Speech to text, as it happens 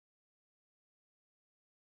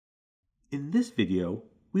In this video,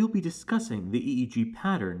 we'll be discussing the EEG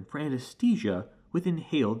pattern for anesthesia with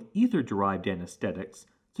inhaled ether-derived anesthetics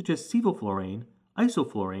such as sevoflurane,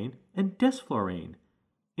 isoflurane, and desflurane.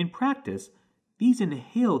 In practice, these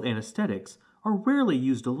inhaled anesthetics are rarely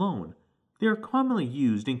used alone. They are commonly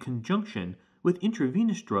used in conjunction with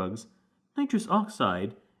intravenous drugs, nitrous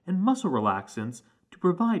oxide, and muscle relaxants to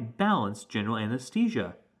provide balanced general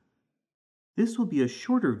anesthesia. This will be a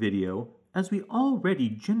shorter video as we already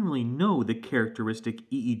generally know the characteristic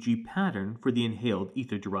EEG pattern for the inhaled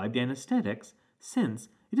ether-derived anesthetics since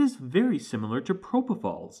it is very similar to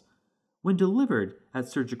propofols. When delivered at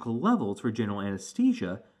surgical levels for general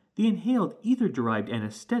anesthesia, the inhaled ether-derived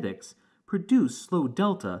anesthetics produce slow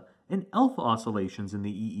delta and alpha oscillations in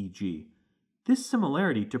the EEG. This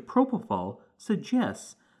similarity to propofol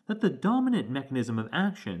suggests that the dominant mechanism of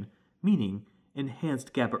action, meaning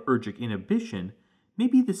enhanced GABAergic inhibition, may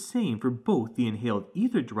be the same for both the inhaled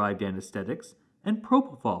ether-derived anesthetics and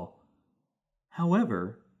propofol.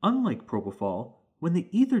 However, unlike propofol, when the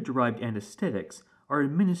ether-derived anesthetics are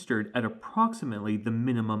administered at approximately the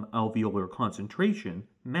minimum alveolar concentration,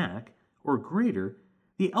 MAC, or greater,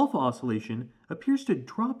 the alpha oscillation appears to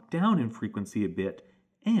drop down in frequency a bit,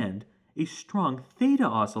 and a strong theta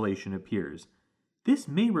oscillation appears. This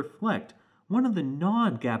may reflect one of the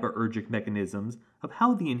non-GABAergic mechanisms of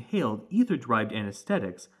how the inhaled ether-derived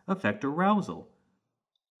anesthetics affect arousal.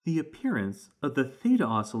 The appearance of the theta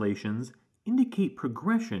oscillations indicate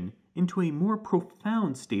progression into a more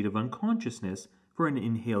profound state of unconsciousness for an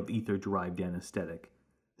inhaled ether-derived anesthetic.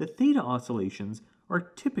 The theta oscillations are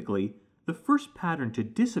typically the first pattern to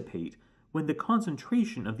dissipate when the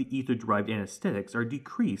concentration of the ether-derived anesthetics are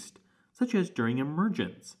decreased, such as during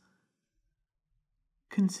emergence.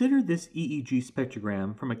 Consider this EEG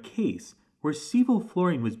spectrogram from a case where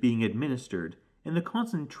sevoflurane was being administered and the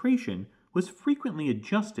concentration was frequently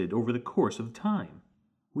adjusted over the course of time.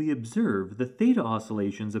 We observe the theta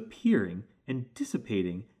oscillations appearing and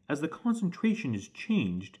dissipating as the concentration is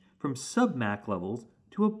changed from sub-MAC levels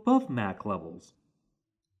to above MAC levels.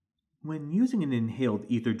 When using an inhaled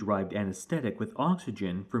ether-derived anesthetic with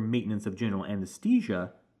oxygen for maintenance of general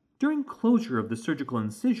anesthesia, during closure of the surgical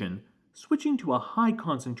incision, switching to a high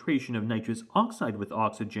concentration of nitrous oxide with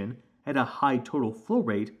oxygen at a high total flow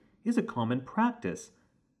rate is a common practice.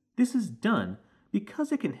 This is done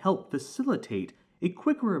because it can help facilitate a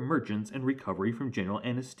quicker emergence and recovery from general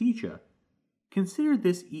anesthesia. Consider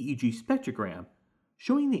this EEG spectrogram,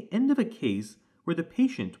 showing the end of a case where the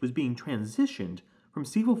patient was being transitioned from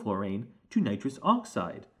sevoflurane to nitrous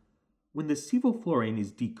oxide. When the sevoflurane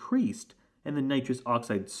is decreased and the nitrous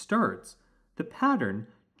oxide starts, the pattern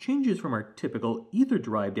changes from our typical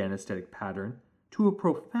ether-derived anesthetic pattern to a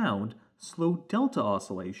profound slow delta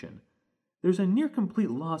oscillation. There's a near-complete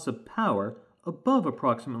loss of power above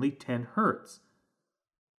approximately 10 Hz.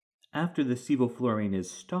 After the sevoflurane is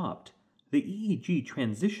stopped, the EEG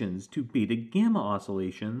transitions to beta-gamma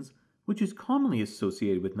oscillations, which is commonly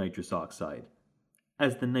associated with nitrous oxide.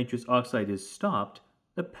 As the nitrous oxide is stopped,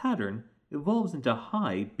 the pattern evolves into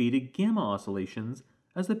high beta-gamma oscillations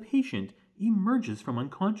as the patient emerges from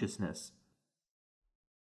unconsciousness.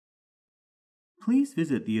 Please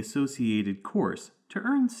visit the associated course to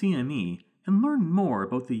earn CME and learn more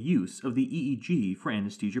about the use of the EEG for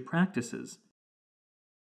anesthesia practices.